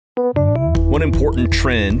One important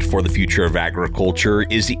trend for the future of agriculture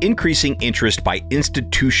is the increasing interest by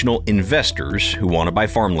institutional investors who want to buy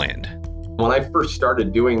farmland. When I first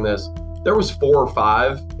started doing this, there was 4 or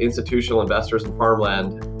 5 institutional investors in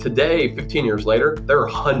farmland. Today, 15 years later, there are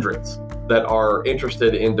hundreds that are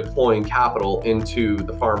interested in deploying capital into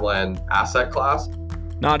the farmland asset class.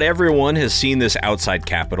 Not everyone has seen this outside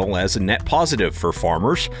capital as a net positive for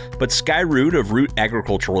farmers, but Skye Root of Root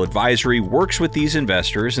Agricultural Advisory works with these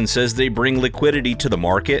investors and says they bring liquidity to the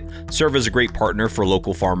market, serve as a great partner for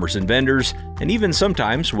local farmers and vendors, and even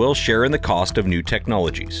sometimes will share in the cost of new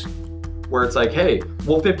technologies. Where it's like, hey,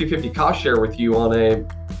 we'll 50-50 cost share with you on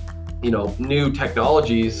new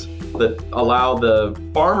technologies that allow the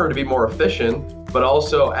farmer to be more efficient, but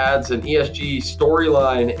also adds an ESG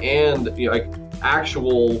storyline and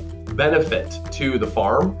actual benefit to the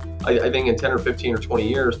farm. I think in 10 or 15 or 20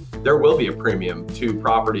 years, there will be a premium to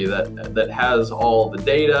property that has all the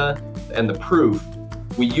data and the proof.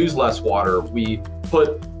 We use less water. We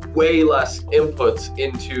put way less inputs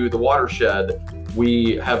into the watershed.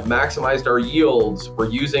 We have maximized our yields. We're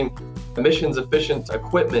using emissions efficient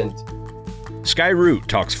equipment. Skye Root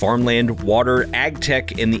talks farmland, water, ag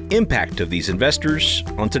tech, and the impact of these investors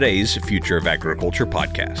on today's Future of Agriculture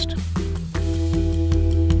podcast.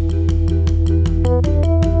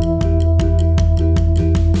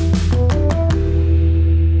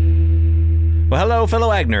 Well, hello,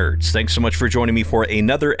 fellow ag nerds. Thanks so much for joining me for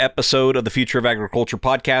another episode of the Future of Agriculture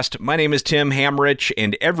podcast. My name is Tim Hamrich,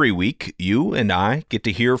 and every week, you and I get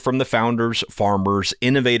to hear from the founders, farmers,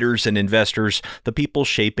 innovators, and investors, the people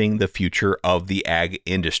shaping the future of the ag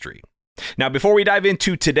industry. Now, before we dive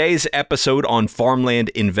into today's episode on farmland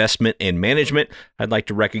investment and management, I'd like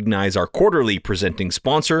to recognize our quarterly presenting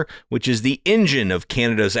sponsor, which is the engine of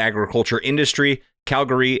Canada's agriculture industry,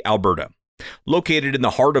 Calgary, Alberta. Located in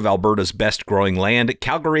the heart of Alberta's best growing land,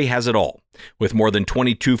 Calgary has it all. With more than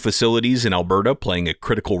 22 facilities in Alberta playing a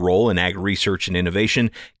critical role in ag research and innovation,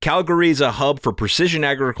 Calgary is a hub for precision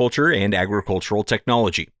agriculture and agricultural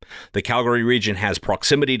technology. The Calgary region has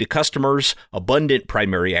proximity to customers, abundant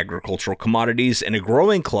primary agricultural commodities, and a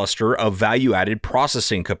growing cluster of value-added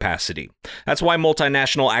processing capacity. That's why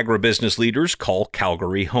multinational agribusiness leaders call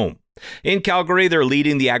Calgary home. In Calgary, they're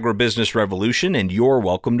leading the agribusiness revolution, and you're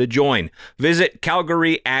welcome to join. Visit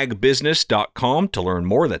calgaryagbusiness.com to learn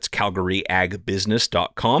more. That's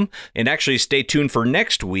calgaryagbusiness.com. And actually stay tuned for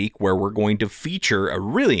next week, where we're going to feature a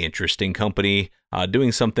really interesting company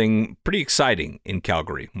doing something pretty exciting in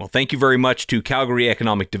Calgary. Well, thank you very much to Calgary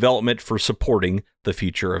Economic Development for supporting the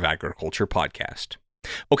Future of Agriculture podcast.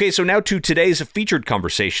 Okay, so now to today's featured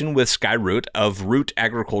conversation with Skye Root of Root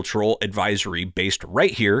Agricultural Advisory, based right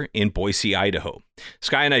here in Boise, Idaho.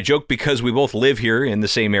 Skye and I joke because we both live here in the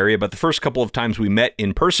same area, but the first couple of times we met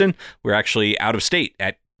in person, we were actually out of state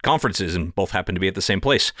at conferences and both happened to be at the same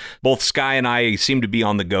place. Both Skye and I seem to be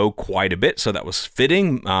on the go quite a bit, so that was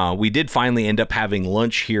fitting. We did finally end up having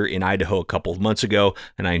lunch here in Idaho a couple of months ago,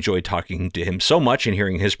 and I enjoyed talking to him so much and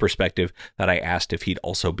hearing his perspective that I asked if he'd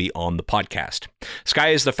also be on the podcast. Skye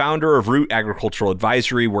is the founder of Root Agricultural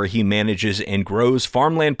Advisory, where he manages and grows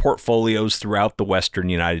farmland portfolios throughout the western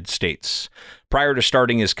United States. Prior to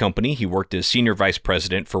starting his company, he worked as Senior Vice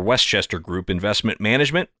President for Westchester Group Investment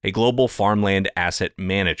Management, a global farmland asset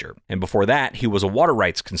manager. And before that, he was a water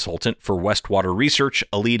rights consultant for Westwater Research,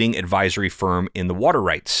 a leading advisory firm in the water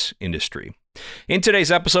rights industry. In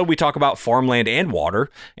today's episode, we talk about farmland and water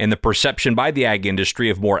and the perception by the ag industry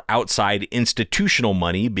of more outside institutional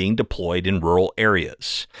money being deployed in rural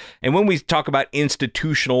areas. And when we talk about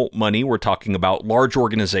institutional money, we're talking about large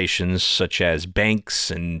organizations such as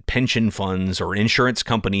banks and pension funds or insurance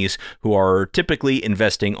companies who are typically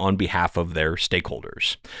investing on behalf of their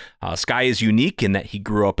stakeholders. Skye is unique in that he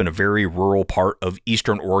grew up in a very rural part of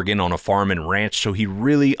Eastern Oregon on a farm and ranch, so he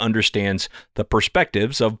really understands the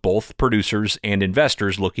perspectives of both producers and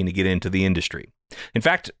investors looking to get into the industry. In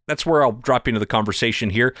fact, that's where I'll drop into the conversation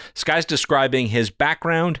here. Skye's describing his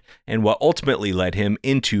background and what ultimately led him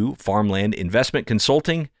into farmland investment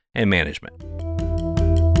consulting and management.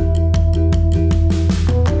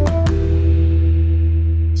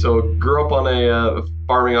 So grew up on a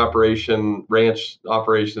farming operation, ranch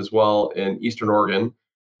operation as well in Eastern Oregon.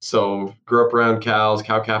 So grew up around cows,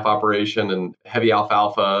 cow-calf operation, and heavy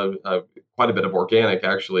alfalfa, quite a bit of organic,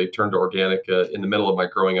 actually. Turned to organic in the middle of my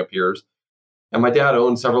growing up years. And my dad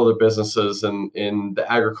owned several other businesses in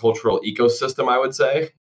the agricultural ecosystem, I would say.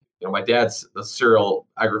 My dad's a serial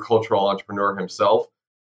agricultural entrepreneur himself.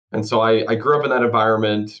 And so I grew up in that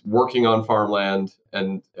environment, working on farmland,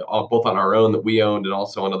 and both on our own that we owned and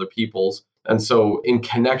also on other people's. And so in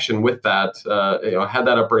connection with that, I had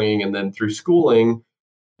that upbringing. And then through schooling,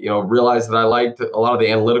 realized that I liked a lot of the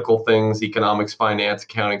analytical things, economics, finance,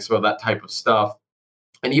 accounting, some of that type of stuff,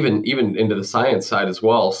 and even into the science side as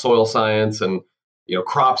well, soil science and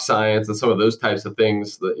crop science and some of those types of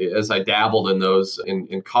things. As I dabbled in those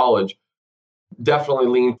in college, definitely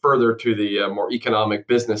leaned further to the more economic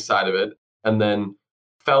business side of it, and then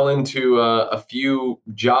fell into a few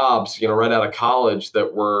jobs, right out of college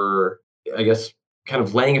that were, I guess, kind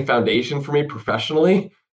of laying a foundation for me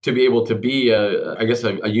professionally to be able to be a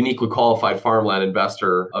uniquely qualified farmland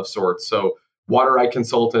investor of sorts. So water right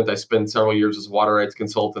consultant, I spent several years as a water rights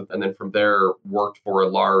consultant, and then from there worked for a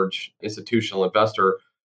large institutional investor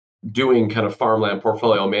doing kind of farmland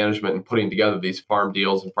portfolio management and putting together these farm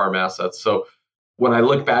deals and farm assets. So when I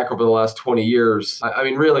look back over the last 20 years, I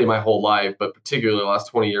mean, really my whole life, but particularly the last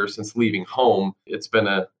 20 years since leaving home, it's been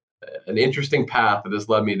an interesting path that has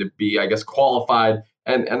led me to be, I guess, qualified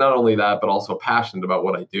and not only that, but also passionate about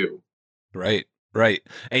what I do. Right, right.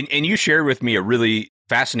 And you shared with me a really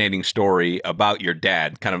fascinating story about your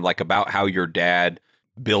dad, kind of like about how your dad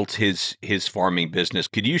built his farming business.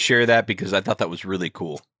 Could you share that? Because I thought that was really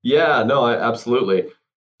cool. Yeah, no, absolutely.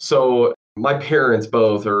 So my parents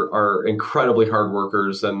both are incredibly hard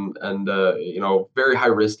workers and very high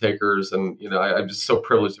risk takers, and I'm just so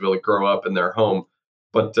privileged to be able to grow up in their home.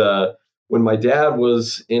 But when my dad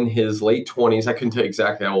was in his late 20s, I couldn't tell you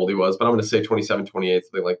exactly how old he was, but I'm going to say 27, 28,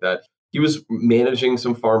 something like that. He was managing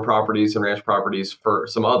some farm properties and ranch properties for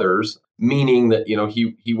some others, meaning that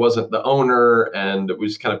he wasn't the owner and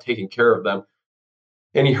was kind of taking care of them.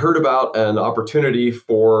 And he heard about an opportunity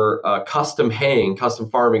for custom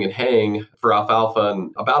farming and haying for alfalfa,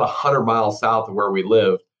 and about 100 miles south of where we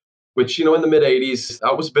lived, which, in the mid 80s,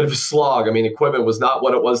 that was a bit of a slog. I mean, equipment was not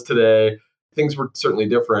what it was today. Things were certainly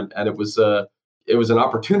different. And it was an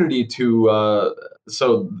opportunity to,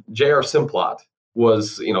 so J.R. Simplot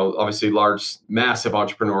was, obviously large, massive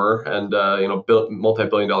entrepreneur and, built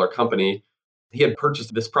multi-billion-dollar company. He had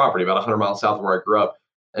purchased this property about 100 miles south of where I grew up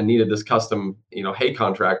and needed this custom, hay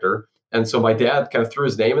contractor. And so my dad kind of threw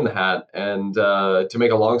his name in the hat. And to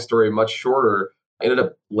make a long story much shorter, I ended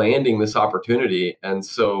up landing this opportunity. And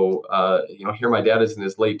so, here my dad is in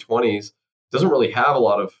his late 20s, doesn't really have a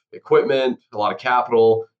lot of equipment, a lot of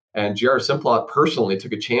capital. And J.R. Simplot personally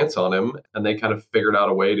took a chance on him, and they kind of figured out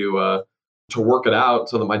a way to work it out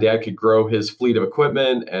so that my dad could grow his fleet of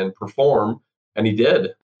equipment and perform. And he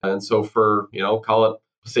did. And so for, call it,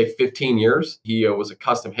 say 15 years, he was a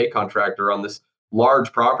custom hay contractor on this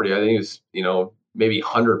large property. I think it was, maybe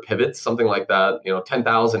 100 pivots, something like that,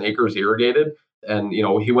 10,000 acres irrigated. And,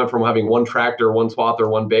 he went from having one tractor, one swather,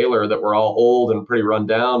 one baler that were all old and pretty run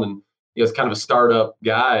down. And he was kind of a startup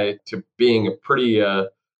guy to being a pretty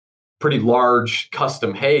large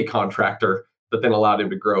custom hay contractor that then allowed him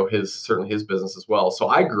to grow certainly his business as well. So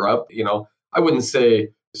I grew up, I wouldn't say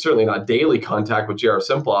certainly not daily contact with J.R.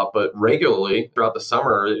 Simplot, but regularly throughout the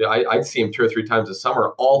summer. I'd see him 2 or 3 times a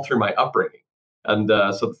summer, all through my upbringing. And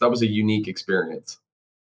so that was a unique experience.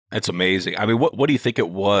 That's amazing. I mean, what do you think it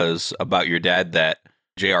was about your dad that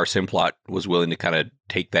J.R. Simplot was willing to kind of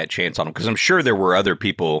take that chance on him? Because I'm sure there were other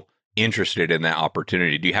people interested in that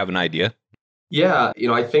opportunity. Do you have an idea? Yeah,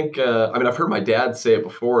 I think, I've heard my dad say it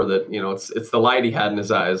before that, it's the light he had in his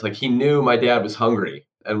eyes. Like he knew my dad was hungry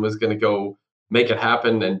and was going to go make it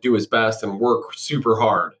happen and do his best and work super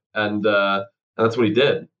hard. And that's what he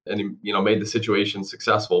did. And he, made the situation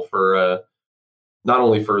successful for not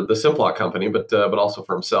only for the Simplot company, but also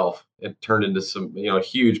for himself. It turned into some, a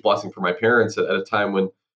huge blessing for my parents at a time when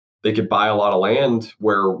they could buy a lot of land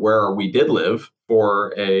where we did live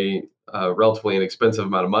for a relatively inexpensive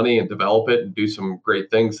amount of money and develop it and do some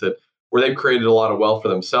great things where they've created a lot of wealth for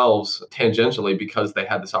themselves tangentially because they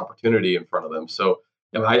had this opportunity in front of them. So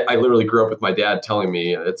I literally grew up with my dad telling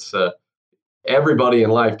me it's everybody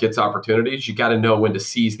in life gets opportunities. You got to know when to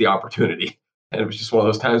seize the opportunity. And it was just one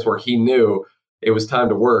of those times where he knew it was time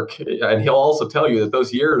to work. And he'll also tell you that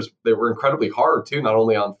those years, they were incredibly hard too, not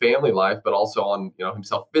only on family life, but also on,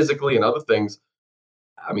 himself physically and other things.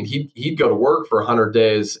 I mean, he'd go to work for 100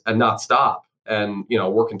 days and not stop and,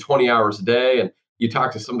 working 20 hours a day. And you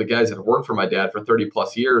talk to some of the guys that have worked for my dad for 30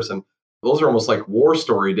 plus years, and those are almost like war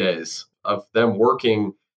story days of them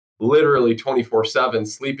working literally 24/7,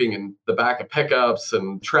 sleeping in the back of pickups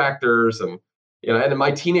and tractors. And, and in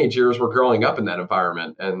my teenage years, we're growing up in that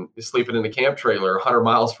environment and sleeping in a camp trailer 100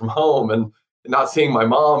 miles from home and not seeing my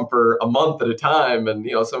mom for a month at a time. And,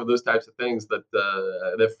 some of those types of things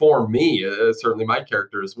that formed me, certainly my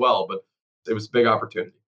character as well. But it was a big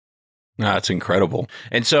opportunity. That's incredible.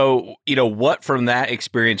 And so, what from that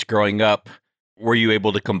experience growing up, were you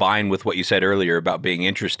able to combine with what you said earlier about being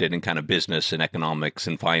interested in kind of business and economics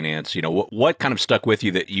and finance? What kind of stuck with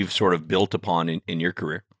you that you've sort of built upon in your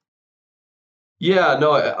career? Yeah,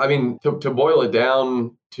 no, I mean, to boil it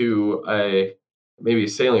down to a maybe a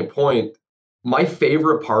salient point, my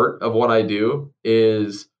favorite part of what I do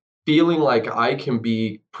is feeling like I can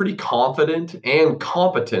be pretty confident and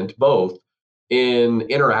competent both in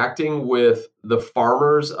interacting with the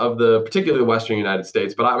farmers of particularly the Western United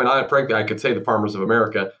States. But I mean, frankly, I could say the farmers of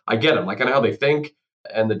America. I get them, like I know how they think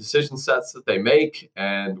and the decision sets that they make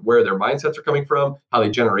and where their mindsets are coming from, how they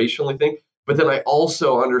generationally think. But then I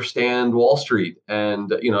also understand Wall Street, and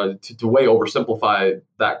to way oversimplify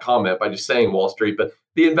that comment by just saying Wall Street, but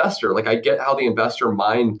the investor, like I get how the investor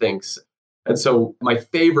mind thinks. And so my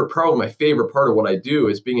favorite part of what I do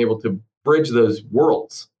is being able to bridge those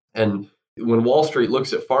worlds. And when Wall Street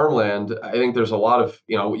looks at farmland, I think there's a lot of,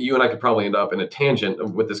 you and I could probably end up in a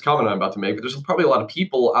tangent with this comment I'm about to make, but there's probably a lot of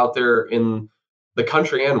people out there in the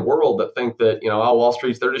country and world that think that, oh, Wall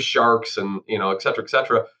Street's, they're just sharks and, et cetera, et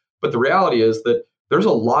cetera. But the reality is that there's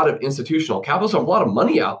a lot of institutional capital, there's a lot of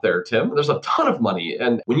money out there, Tim. There's a ton of money.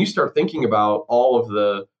 And when you start thinking about all of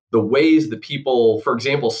the ways that people, for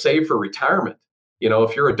example, save for retirement,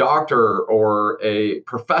 if you're a doctor or a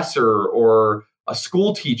professor or a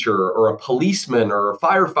school teacher or a policeman or a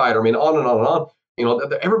firefighter, I mean, on and on and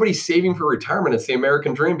on, everybody's saving for retirement. It's the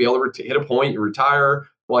American dream. Be able to hit a point, you retire.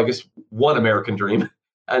 Well, I guess one American dream.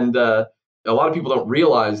 And a lot of people don't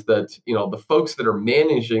realize that, the folks that are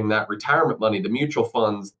managing that retirement money, the mutual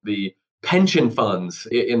funds, the pension funds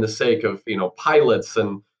in the sake of, pilots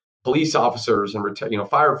and police officers and,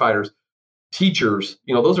 firefighters, teachers,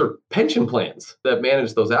 those are pension plans that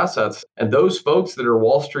manage those assets. And those folks that are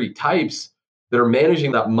Wall Street types that are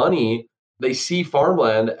managing that money, they see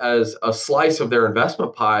farmland as a slice of their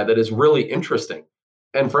investment pie that is really interesting.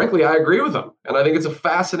 And frankly, I agree with them. And I think it's a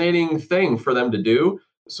fascinating thing for them to do.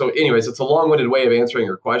 So anyways, it's a long-winded way of answering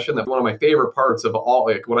your question. That one of my favorite parts of all,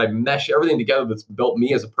 like when I mesh everything together that's built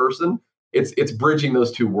me as a person, it's bridging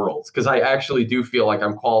those two worlds, because I actually do feel like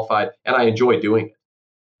I'm qualified and I enjoy doing it.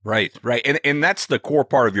 Right. And that's the core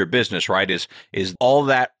part of your business, right? Is all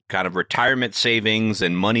that kind of retirement savings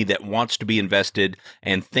and money that wants to be invested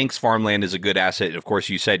and thinks farmland is a good asset. And of course,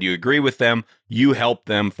 you said you agree with them. You help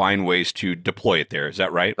them find ways to deploy it there. Is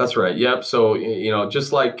that right? That's right. Yep. So,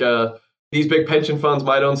 just like these big pension funds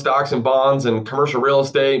might own stocks and bonds and commercial real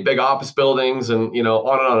estate, big office buildings, and, on and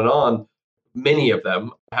on and on. Many of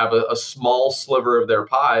them have a small sliver of their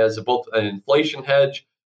pie as both an inflation hedge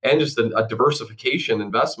and just a diversification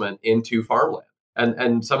investment into farmland.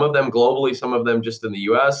 And some of them globally, some of them just in the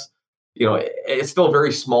US. It's still a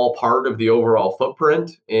very small part of the overall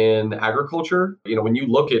footprint in agriculture. When you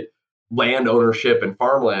look at land ownership and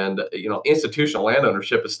farmland, institutional land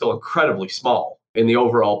ownership is still incredibly small in the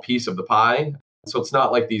overall piece of the pie. So it's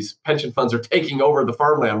not like these pension funds are taking over the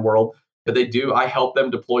farmland world, but they do. I help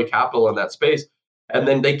them deploy capital in that space, and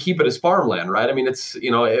then they keep it as farmland, right? I mean, it's,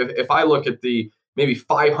 if I look at the maybe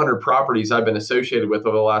 500 properties I've been associated with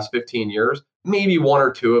over the last 15 years, maybe one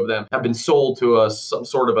or two of them have been sold to some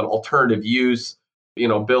sort of an alternative use,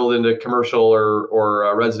 build into commercial or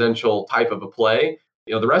a residential type of a play.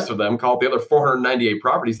 The rest of them, call it the other 498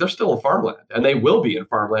 properties, they're still in farmland, and they will be in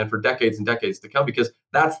farmland for decades and decades to come, because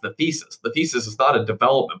that's the thesis. The thesis is not a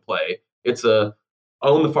development play. It's a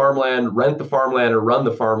own the farmland, rent the farmland, or run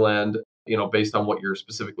the farmland, based on what you're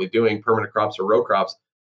specifically doing, permanent crops or row crops,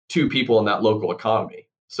 to people in that local economy.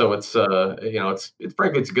 So it's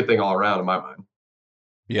frankly, it's a good thing all around in my mind.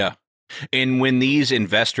 Yeah. And when these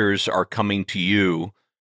investors are coming to you,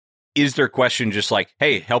 is their question just like,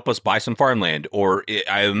 hey, help us buy some farmland? Or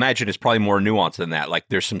I imagine it's probably more nuanced than that. Like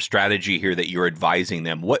there's some strategy here that you're advising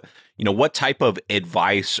them. What type of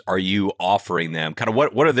advice are you offering them? Kind of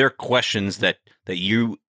what are their questions that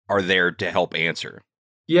you are there to help answer?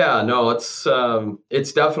 Yeah, no, it's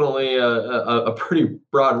definitely a pretty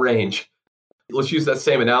broad range. Let's use that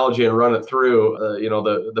same analogy and run it through,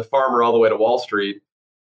 the farmer all the way to Wall Street.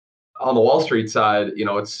 On the Wall Street side,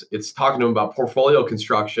 it's talking to them about portfolio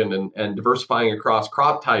construction and diversifying across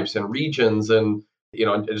crop types and regions and,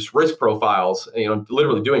 and just risk profiles,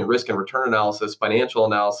 literally doing risk and return analysis, financial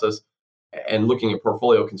analysis, and looking at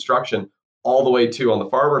portfolio construction, all the way to, on the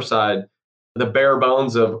farmer side, the bare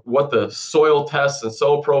bones of what the soil tests and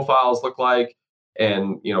soil profiles look like,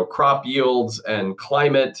 and crop yields and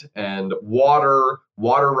climate and water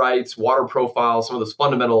rights, water profiles, some of those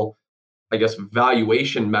fundamental, I guess,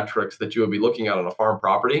 valuation metrics that you would be looking at on a farm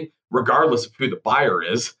property, regardless of who the buyer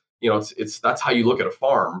is. That's how you look at a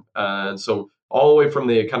farm. And so all the way from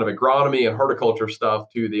the kind of agronomy and horticulture stuff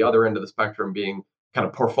to the other end of the spectrum being kind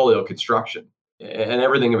of portfolio construction. and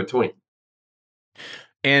everything in between.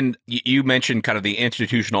 And you mentioned kind of the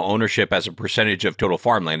institutional ownership as a percentage of total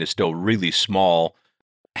farmland is still really small.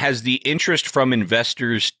 Has the interest from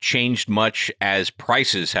investors changed much as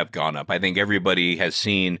prices have gone up? I think everybody has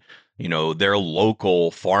seen, their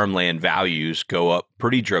local farmland values go up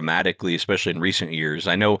pretty dramatically, especially in recent years.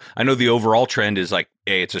 I know the overall trend is like,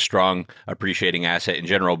 hey, it's a strong appreciating asset in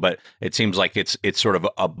general, but it seems like it's sort of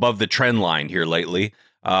above the trend line here lately.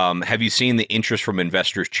 Have you seen the interest from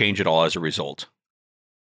investors change at all as a result?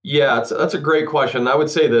 Yeah, that's a great question. I would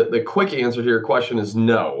say that the quick answer to your question is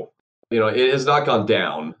no. It has not gone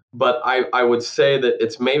down, but I would say that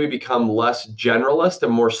it's maybe become less generalist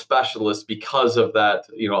and more specialist because of that,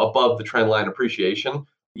 above the trend line appreciation.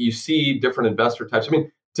 You see different investor types. I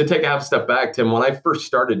mean, to take a half step back, Tim, when I first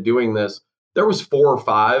started doing this, there was 4 or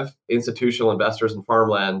 5 institutional investors in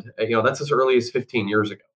farmland. That's as early as 15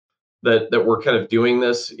 years ago that were kind of doing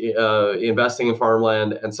this, investing in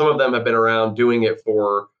farmland, and some of them have been around doing it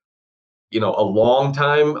for a long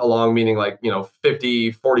time, a long meaning like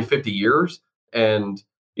 50 years, and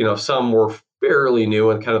some were fairly new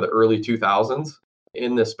in kind of the early 2000s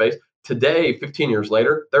in this space. Today, 15 years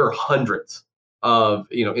later, there are hundreds of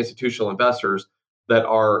institutional investors that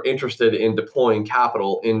are interested in deploying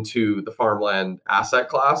capital into the farmland asset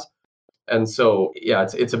class. And so, yeah,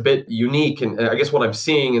 it's a bit unique. And I guess what I'm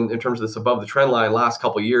seeing in terms of this above the trend line last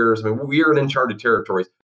couple of years, I mean, we are in uncharted territories.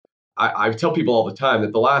 I tell people all the time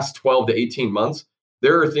that the last 12 to 18 months,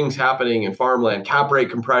 there are things happening in farmland, cap rate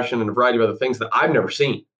compression, and a variety of other things that I've never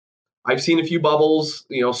seen. I've seen a few bubbles,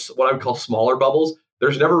 what I would call smaller bubbles.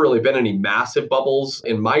 There's never really been any massive bubbles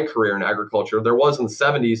in my career in agriculture. There was in the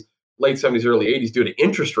 70s, late 70s, early 80s due to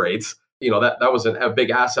interest rates. That was a big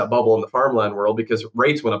asset bubble in the farmland world because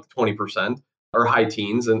rates went up to 20% or high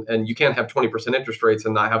teens, and you can't have 20% interest rates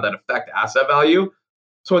and not have that affect asset value.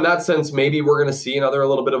 So in that sense, maybe we're going to see another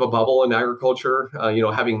little bit of a bubble in agriculture.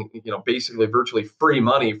 Having basically virtually free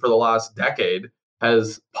money for the last decade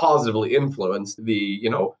has positively influenced the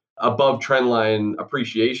above trend line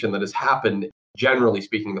appreciation that has happened, generally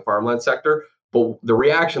speaking, in the farmland sector. But the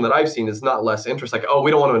reaction that I've seen is not less interest, like, oh,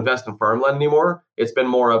 we don't want to invest in farmland anymore. It's been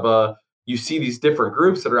more of you see these different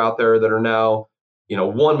groups that are out there that are now,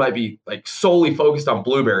 one might be like solely focused on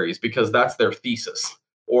blueberries because that's their thesis,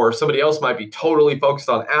 or somebody else might be totally focused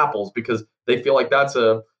on apples because they feel like that's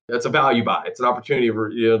a value buy. It's an opportunity for,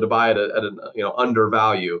 to buy it at an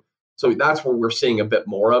undervalue. So that's where we're seeing a bit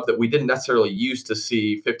more of that we didn't necessarily used to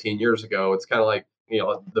see 15 years ago. It's kind of like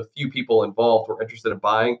the few people involved were interested in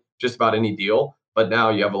buying just about any deal, but now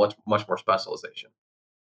you have a much more specialization.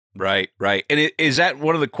 Right, right. And is that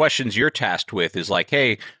one of the questions you're tasked with? Is like,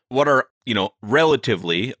 hey, what are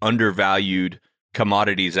relatively undervalued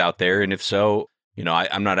commodities out there, and if so,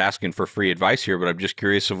 I'm not asking for free advice here, but I'm just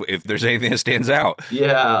curious if there's anything that stands out.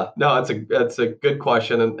 Yeah, no, that's a good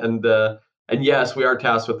question, and yes, we are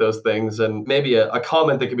tasked with those things. And maybe a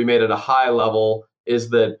comment that can be made at a high level is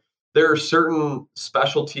that there are certain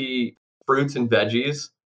specialty fruits and veggies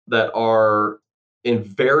that are in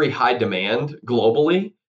very high demand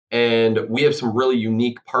globally, and we have some really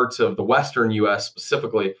unique parts of the Western U.S.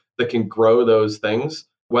 specifically that can grow those things,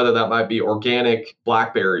 whether that might be organic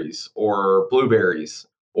blackberries or blueberries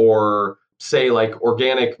or say like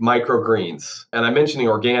organic microgreens. And I'm mentioning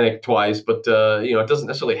organic twice, but it doesn't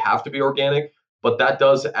necessarily have to be organic, but that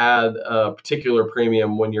does add a particular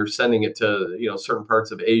premium when you're sending it to, certain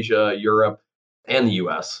parts of Asia, Europe, and the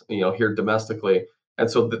US, here domestically.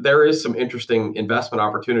 And so there is some interesting investment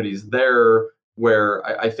opportunities there where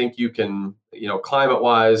I think you can, climate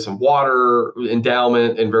wise and water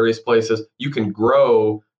endowment in various places, you can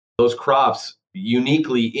grow those crops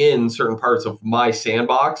uniquely in certain parts of my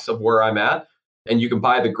sandbox of where I'm at. And you can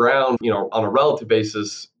buy the ground, on a relative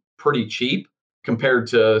basis, pretty cheap compared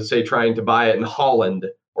to, say, trying to buy it in Holland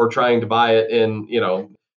or trying to buy it in,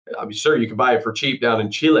 I'm sure you can buy it for cheap down in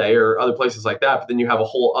Chile or other places like that. But then you have a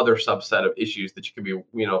whole other subset of issues that you could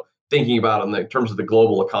be, thinking about in terms of the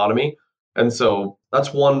global economy. And so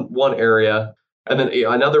that's one area. And then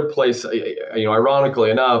another place, ironically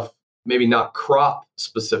enough, maybe not crop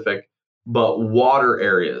specific, but water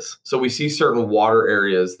areas. So we see certain water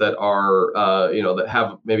areas that are, that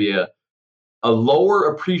have maybe a lower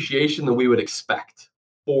appreciation than we would expect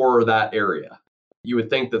for that area. You would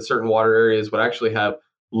think that certain water areas would actually have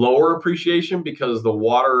lower appreciation because the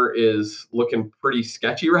water is looking pretty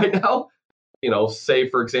sketchy right now. Say,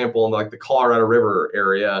 for example, in like the Colorado River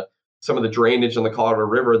area, some of the drainage in the Colorado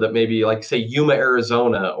River that maybe like, say, Yuma,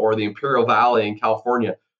 Arizona, or the Imperial Valley in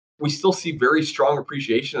California, we still see very strong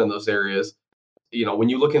appreciation in those areas. When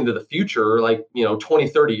you look into the future, like, 20,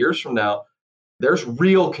 30 years from now, there's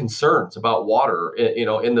real concerns about water,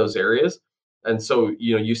 in those areas. And so,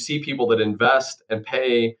 you see people that invest and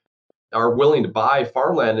pay are willing to buy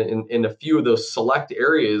farmland in a few of those select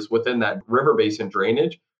areas within that river basin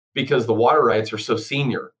drainage because the water rights are so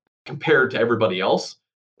senior compared to everybody else.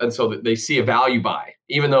 And so that they see a value buy,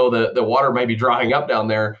 even though the water may be drying up down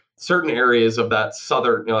there. Certain areas of that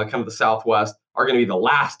southern, kind of the Southwest are going to be the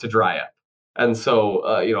last to dry up. And so,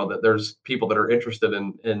 that there's people that are interested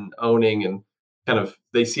in owning and kind of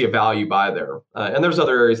they see a value buy there. And there's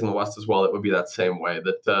other areas in the West as well that would be that same way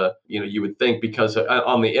that, you would think because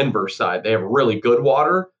on the inverse side, they have really good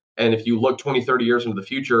water. And if you look 20, 30 years into the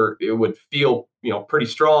future, it would feel, pretty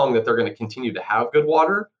strong that they're going to continue to have good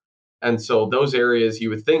water. And so those areas you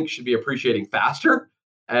would think should be appreciating faster.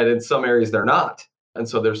 And in some areas, they're not. And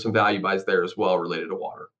so there's some value buys there as well related to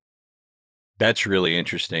water. That's really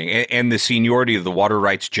interesting. And the seniority of the water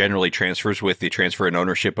rights generally transfers with the transfer and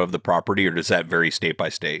ownership of the property, or does that vary state by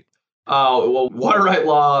state? Well, water right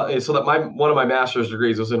law. So that one of my master's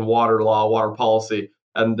degrees was in water law, water policy,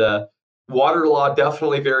 and water law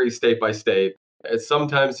definitely varies state by state. It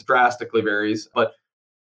sometimes drastically varies, but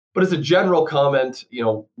as a general comment,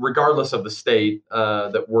 regardless of the state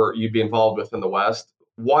that you'd be involved with in the West,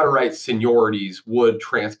 water rights seniorities would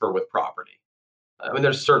transfer with property. I mean,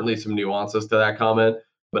 there's certainly some nuances to that comment,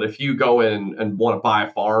 but if you go in and want to buy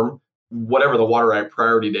a farm, whatever the water right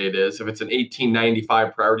priority date is, if it's an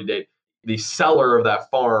 1895 priority date, the seller of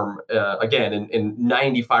that farm, again, in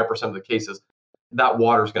 95% of the cases, that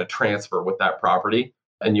water is going to transfer with that property,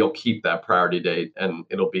 and you'll keep that priority date, and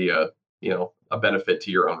it'll be a benefit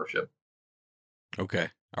to your ownership. Okay.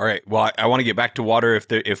 All right. Well, I want to get back to water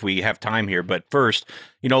if we have time here. But first,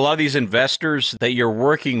 a lot of these investors that you're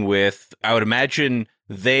working with, I would imagine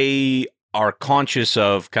they are conscious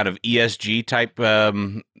of kind of ESG type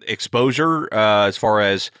exposure as far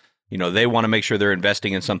as, they want to make sure they're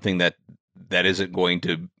investing in something that isn't going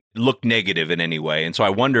to look negative in any way. And so I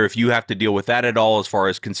wonder if you have to deal with that at all as far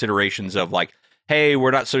as considerations of like, hey,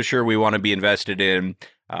 we're not so sure we want to be invested in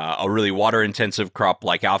a really water-intensive crop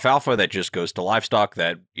like alfalfa that just goes to livestock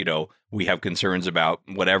that, we have concerns about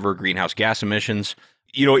whatever greenhouse gas emissions.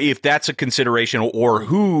 If that's a consideration or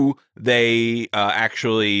who they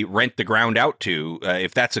actually rent the ground out to,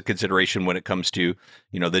 if that's a consideration when it comes to,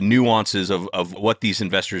 the nuances of what these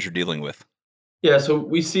investors are dealing with. Yeah, so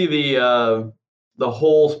we see the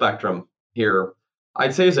whole spectrum here.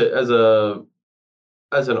 I'd say as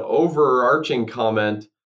an overarching comment,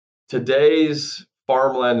 today's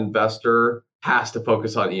farmland investor has to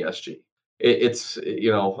focus on ESG. It's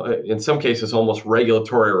in some cases almost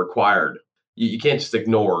regulatory required. You can't just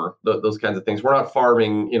ignore those kinds of things. We're not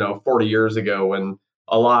farming 40 years ago when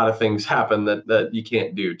a lot of things happen that you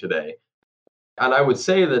can't do today. And I would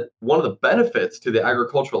say that one of the benefits to the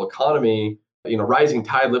agricultural economy, rising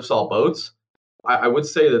tide lifts all boats. I would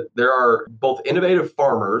say that there are both innovative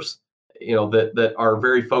farmers, that are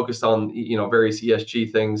very focused on various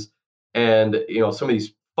ESG things. And some of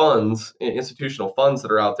these funds, institutional funds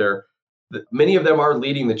that are out there, many of them are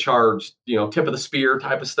leading the charge, tip of the spear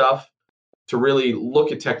type of stuff to really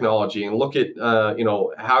look at technology and look at,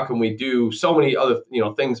 how can we do so many other,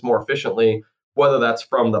 things more efficiently, whether that's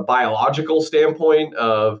from the biological standpoint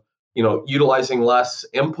of, utilizing less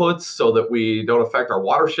inputs so that we don't affect our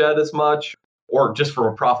watershed as much, or just from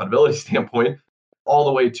a profitability standpoint, all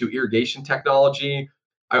the way to irrigation technology.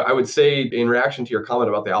 I would say in reaction to your comment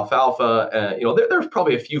about the alfalfa, there's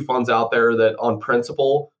probably a few funds out there that on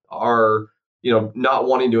principle are, not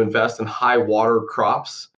wanting to invest in high water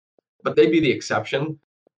crops, but they'd be the exception.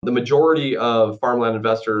 The majority of farmland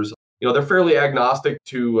investors, they're fairly agnostic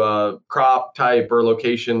to crop type or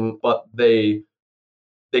location, but they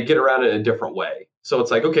get around it in a different way. So it's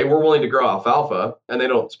like, okay, we're willing to grow alfalfa, and they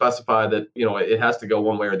don't specify that, it has to go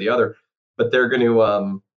one way or the other, but they're going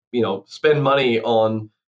to, spend money on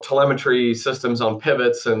telemetry systems on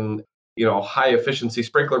pivots and high efficiency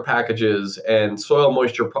sprinkler packages and soil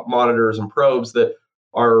moisture monitors and probes that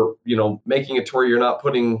are making it to where you're not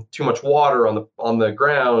putting too much water on the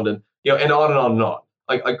ground, and and on and on and on.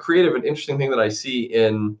 Like a creative and interesting thing that I see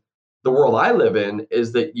in the world I live in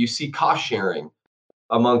is that you see cost sharing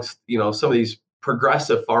amongst some of these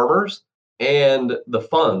progressive farmers and the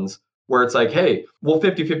funds, where it's like, hey, we'll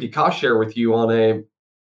 50-50 cost share with you on a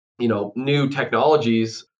new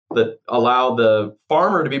technologies that allow the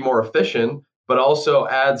farmer to be more efficient, but also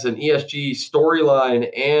adds an ESG storyline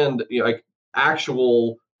and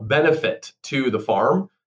actual benefit to the farm.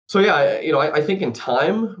 So yeah, I think in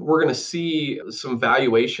time we're going to see some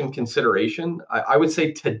valuation consideration. I would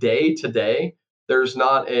say today there's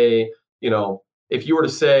not a if you were to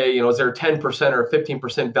say, is there a 10% or a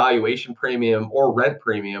 15% valuation premium or rent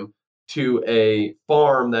premium to a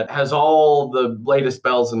farm that has all the latest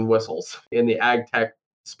bells and whistles in the ag tech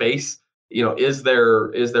space? Is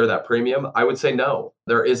there that premium? I would say no,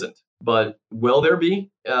 there isn't. But will there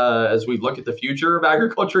be as we look at the future of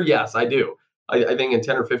agriculture? Yes, I do. I think in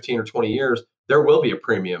 10 or 15 or 20 years, there will be a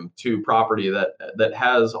premium to property that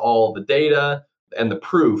has all the data and the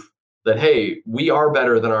proof that, hey, we are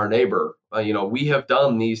better than our neighbor. We have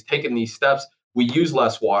taken these steps. We use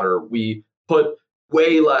less water. We put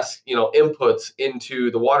way less, inputs into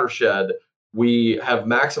the watershed. We have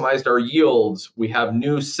maximized our yields. We have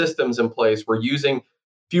new systems in place. We're using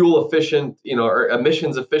fuel efficient, or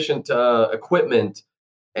emissions efficient equipment.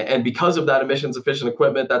 And because of that emissions efficient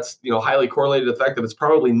equipment, that's, highly correlated to the fact that it's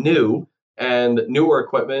probably new, and newer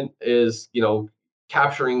equipment is,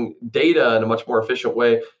 capturing data in a much more efficient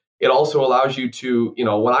way. It also allows you to,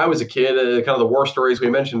 when I was a kid, kind of the war stories we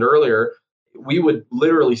mentioned earlier, we would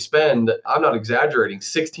literally spend, I'm not exaggerating,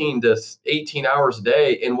 16 to 18 hours a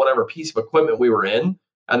day in whatever piece of equipment we were in.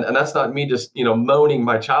 And that's not me just, moaning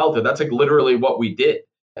my childhood. That's like literally what we did.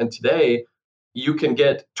 And today you can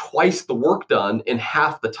get twice the work done in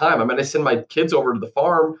half the time. I mean, I send my kids over to the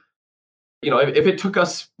farm. If it took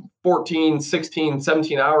us 14, 16,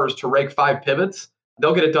 17 hours to rake 5 pivots,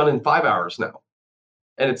 they'll get it done in 5 hours now.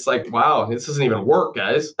 And it's like, wow, this doesn't even work,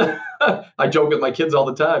 guys. I joke with my kids all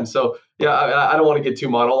the time. So yeah, I don't want to get too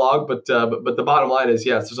monologue, but the bottom line is,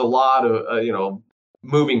 yes, there's a lot of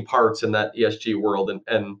moving parts in that ESG world,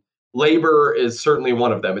 and labor is certainly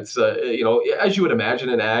one of them. It's as you would imagine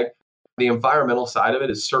in ag, the environmental side of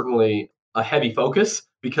it is certainly a heavy focus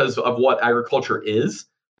because of what agriculture is.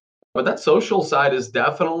 But that social side is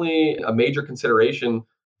definitely a major consideration,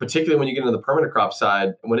 particularly when you get into the permanent crop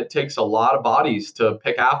side, when it takes a lot of bodies to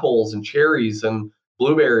pick apples and cherries and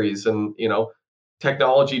blueberries, and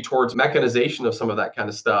technology towards mechanization of some of that kind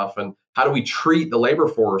of stuff. And how do we treat the labor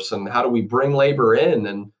force, and how do we bring labor in,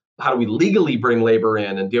 and how do we legally bring labor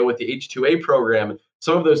in and deal with the H-2A program?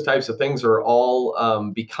 Some of those types of things are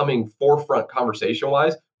all becoming forefront conversation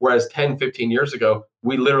wise, whereas 10, 15 years ago,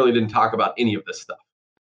 we literally didn't talk about any of this stuff.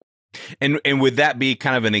 And would that be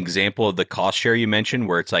kind of an example of the cost share you mentioned,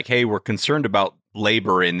 where it's like, hey, we're concerned about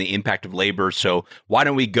labor and the impact of labor, so why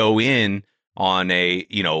don't we go in on a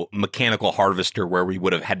mechanical harvester where we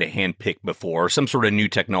would have had to hand pick before, or some sort of new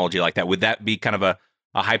technology like that? Would that be kind of a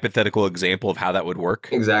hypothetical example of how that would work?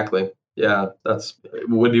 Exactly. Yeah,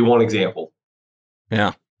 would be one example.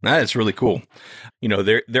 Yeah. That's really cool.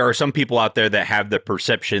 There are some people out there that have the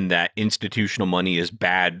perception that institutional money is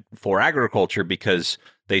bad for agriculture because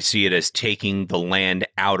they see it as taking the land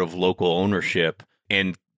out of local ownership,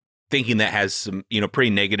 and thinking that has some, pretty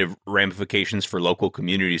negative ramifications for local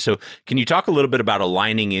communities. So can you talk a little bit about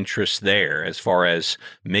aligning interests there, as far as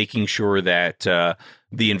making sure that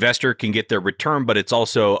the investor can get their return, but it's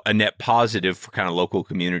also a net positive for kind of local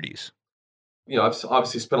communities? I've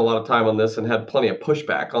obviously spent a lot of time on this and had plenty of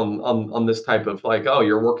pushback on this type of, like, oh,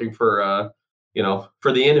 you're working for,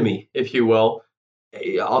 for the enemy, if you will.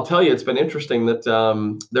 I'll tell you, it's been interesting that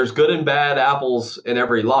there's good and bad apples in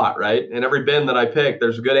every lot, right? In every bin that I pick,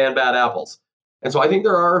 there's good and bad apples. And so I think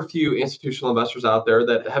there are a few institutional investors out there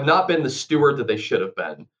that have not been the steward that they should have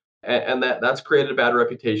been. And that's created a bad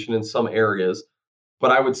reputation in some areas.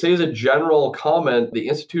 But I would say, as a general comment, the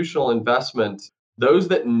institutional investment, those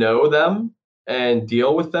that know them and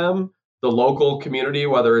deal with them, the local community,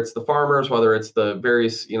 whether it's the farmers, whether it's the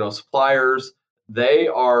various, suppliers, they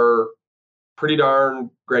are pretty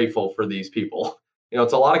darn grateful for these people.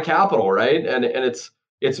 It's a lot of capital, right? And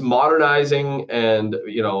it's modernizing, and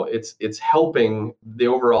it's helping the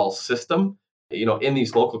overall system, in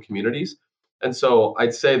these local communities. And so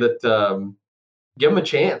I'd say that give them a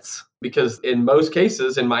chance, because in most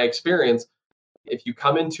cases, in my experience, if you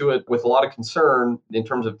come into it with a lot of concern in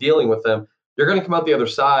terms of dealing with them, you're going to come out the other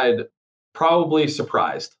side probably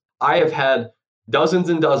surprised. I have had dozens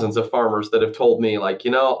and dozens of farmers that have told me, like,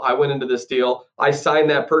 I went into this deal, I signed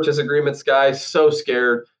that purchase agreement, Sky, so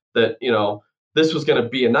scared that, this was going to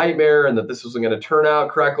be a nightmare, and that this wasn't going to turn out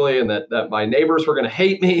correctly, and that my neighbors were going to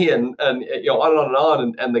hate me, and on and on and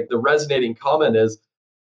on. And the resonating comment is,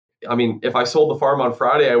 I mean, if I sold the farm on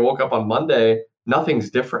Friday, I woke up on Monday, nothing's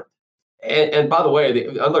different. And by the way,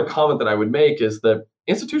 the other comment that I would make is that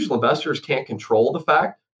institutional investors can't control the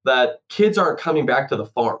fact that kids aren't coming back to the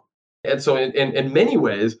farm. And so in many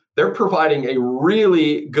ways, they're providing a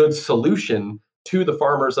really good solution to the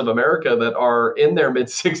farmers of America that are in their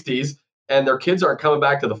mid-60s, and their kids aren't coming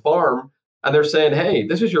back to the farm. And they're saying, hey,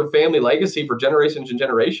 this is your family legacy for generations and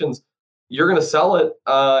generations. you're going to sell it,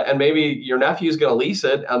 and maybe your nephew's going to lease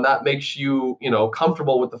it, and that makes you,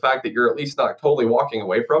 comfortable with the fact that you're at least not totally walking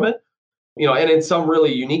away from it. And in some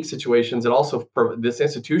really unique situations, it also this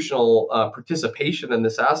institutional participation in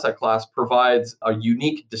this asset class provides a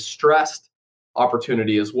unique distressed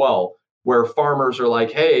opportunity as well, where farmers are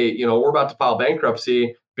like, hey, we're about to file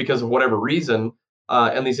bankruptcy because of whatever reason,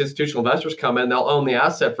 and these institutional investors come in, they'll own the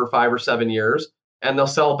asset for 5 or 7 years, and they'll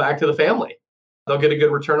sell it back to the family. They'll get a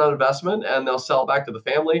good return on investment, and they'll sell it back to the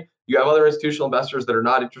family. You have other institutional investors that are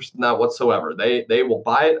not interested in that whatsoever. They will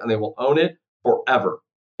buy it and they will own it forever.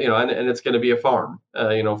 And it's going to be a farm,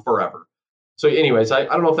 forever. So anyways, I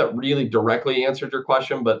don't know if that really directly answered your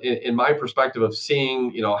question, but in my perspective of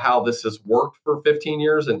seeing, how this has worked for 15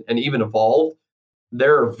 years and even evolved,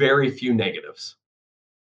 there are very few negatives.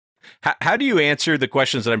 How do you answer the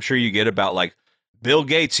questions that I'm sure you get about like Bill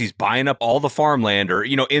Gates, he's buying up all the farmland, or,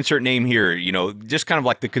 insert name here, just kind of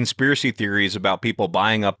like the conspiracy theories about people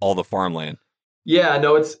buying up all the farmland? Yeah,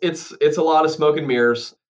 no, it's a lot of smoke and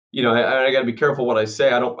mirrors. I got to be careful what I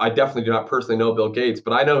say. I definitely do not personally know Bill Gates,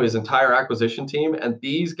 but I know his entire acquisition team, and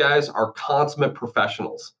these guys are consummate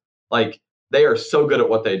professionals. Like, they are so good at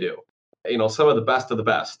what they do. Some of the best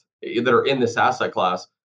that are in this asset class.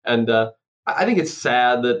 And I think it's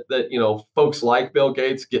sad that folks like Bill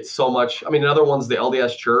Gates get so much. I mean, another one's the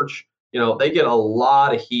LDS Church. They get a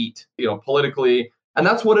lot of heat, politically, and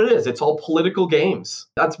that's what it is. It's all political games.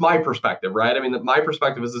 That's my perspective, right? I mean, my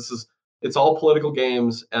perspective is it's all political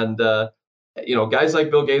games, and guys like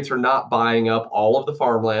Bill Gates are not buying up all of the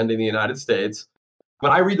farmland in the United States.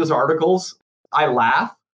 When I read those articles, I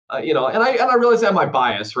laugh, and I realize I have my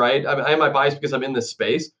bias, right? I have my bias because I'm in this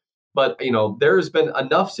space. But there's been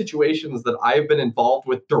enough situations that I've been involved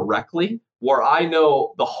with directly where I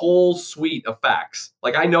know the whole suite of facts.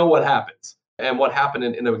 Like, I know what happens and what happened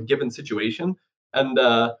in a given situation, and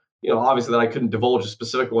obviously that I couldn't divulge a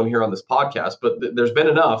specific one here on this podcast, but there's been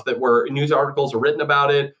enough that where news articles are written about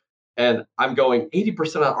it, and I'm going 80%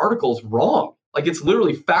 of the article's wrong. Like, it's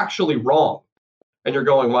literally factually wrong. And you're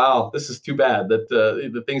going, wow, this is too bad that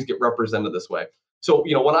the things get represented this way. So,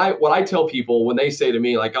 what I tell people when they say to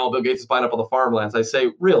me, like, oh, Bill Gates is buying up all the farmlands, I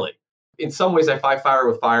say, really? In some ways, I fight fire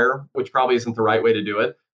with fire, which probably isn't the right way to do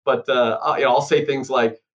it. But I'll say things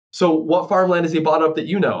like, so what farmland has he bought up that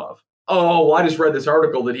you know of? Oh, well, I just read this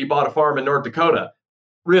article that he bought a farm in North Dakota.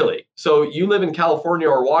 Really? So you live in California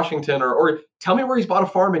or Washington, or tell me where he's bought a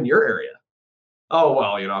farm in your area. Oh,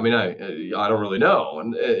 well, I don't really know.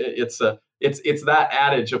 And it's that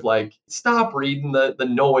adage of like, stop reading the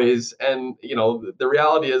noise. And, the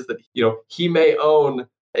reality is that, he may own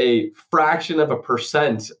a fraction of a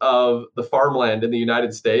percent of the farmland in the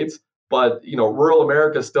United States, but, rural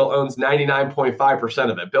America still owns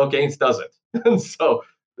 99.5% of it. Bill Gates doesn't. And so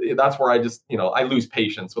that's where I just, I lose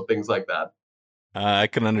patience with things like that. I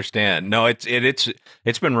can understand. No,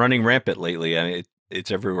 it's been running rampant lately. I mean, it's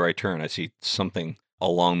everywhere I turn. I see something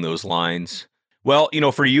along those lines. Well,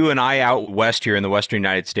 for you and I out west here in the Western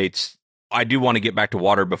United States, I do want to get back to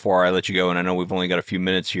water before I let you go. And I know we've only got a few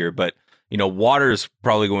minutes here, but, water is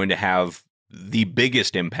probably going to have the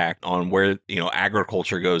biggest impact on where,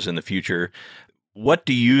 agriculture goes in the future. What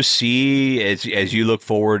do you see as you look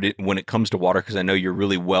forward when it comes to water? Because I know you're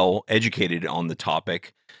really well educated on the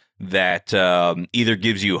topic, that either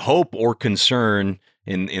gives you hope or concern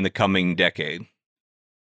in the coming decade.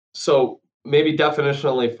 So maybe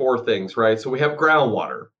definitionally 4 things, right? So we have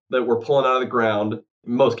groundwater that we're pulling out of the ground. In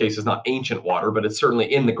most cases, not ancient water, but it's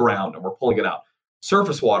certainly in the ground and we're pulling it out.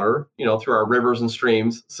 Surface water, through our rivers and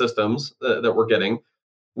streams systems that we're getting.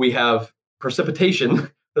 We have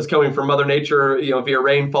precipitation that's coming from Mother Nature, via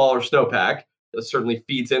rainfall or snowpack. That certainly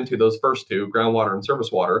feeds into those first 2, groundwater and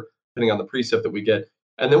surface water, depending on the precip that we get.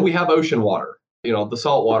 And then we have ocean water, the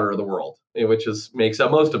salt water of the world, which makes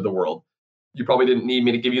up most of the world. You probably didn't need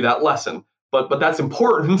me to give you that lesson. But that's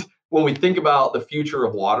important when we think about the future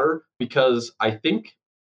of water, because I think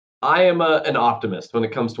I am an optimist when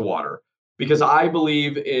it comes to water, because I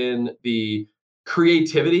believe in the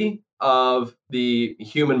creativity of the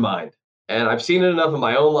human mind. And I've seen it enough in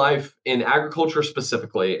my own life, in agriculture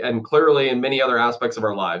specifically, and clearly in many other aspects of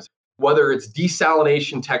our lives. Whether it's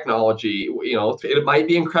desalination technology, it might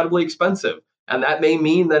be incredibly expensive. And that may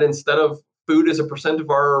mean that instead of food as a percent of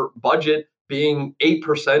our budget being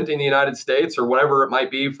 8% in the United States, or whatever it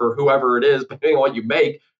might be for whoever it is, depending on what you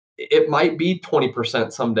make, it might be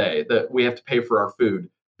 20% someday that we have to pay for our food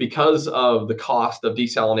because of the cost of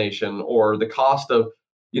desalination, or the cost of,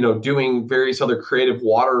 doing various other creative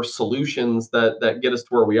water solutions that get us to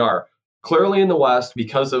where we are. Clearly in the West,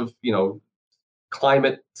 because of,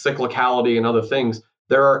 climate cyclicality and other things,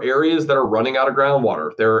 There are areas that are running out of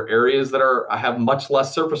groundwater. There are areas that have much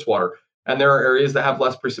less surface water, and there are areas that have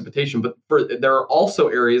less precipitation. But there are also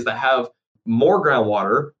areas that have more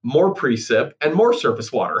groundwater, more precip, and more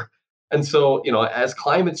surface water. And so, as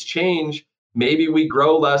climates change, maybe we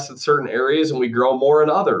grow less in certain areas and we grow more in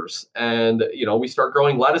others. And, we start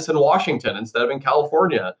growing lettuce in Washington instead of in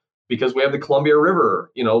California because we have the Columbia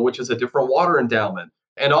River, which is a different water endowment,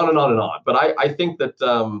 and on and on and on. But I think that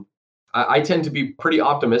I tend to be pretty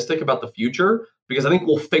optimistic about the future because I think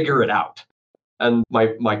we'll figure it out. And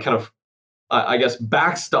my kind of, I guess,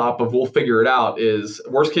 backstop of we'll figure it out is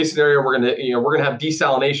worst case scenario, we're gonna have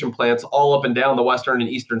desalination plants all up and down the western and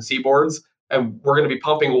eastern seaboards, and we're going to be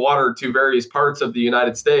pumping water to various parts of the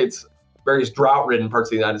United States, various drought-ridden parts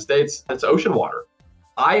of the United States. It's ocean water.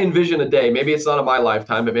 I envision a day, maybe it's not in my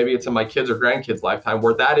lifetime, but maybe it's in my kids' or grandkids' lifetime,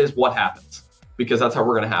 where that is what happens, because that's how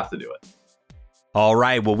we're going to have to do it. All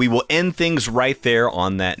right. Well, we will end things right there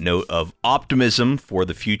on that note of optimism for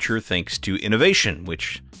the future, thanks to innovation,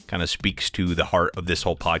 which kind of speaks to the heart of this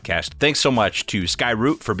whole podcast. Thanks so much to Skye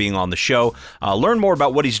Root for being on the show. Learn more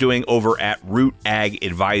about what he's doing over at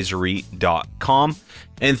rootagadvisory.com.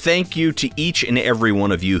 And thank you to each and every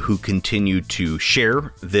one of you who continue to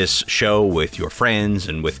share this show with your friends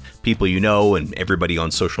and with people you know and everybody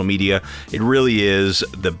on social media. It really is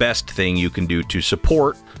the best thing you can do to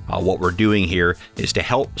support what we're doing here, is to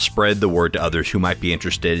help spread the word to others who might be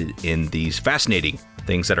interested in these fascinating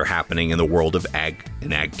things that are happening in the world of ag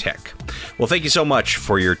and ag tech. Well, thank you so much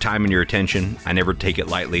for your time and your attention. I never take it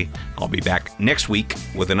lightly. I'll be back next week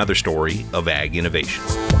with another story of ag innovation.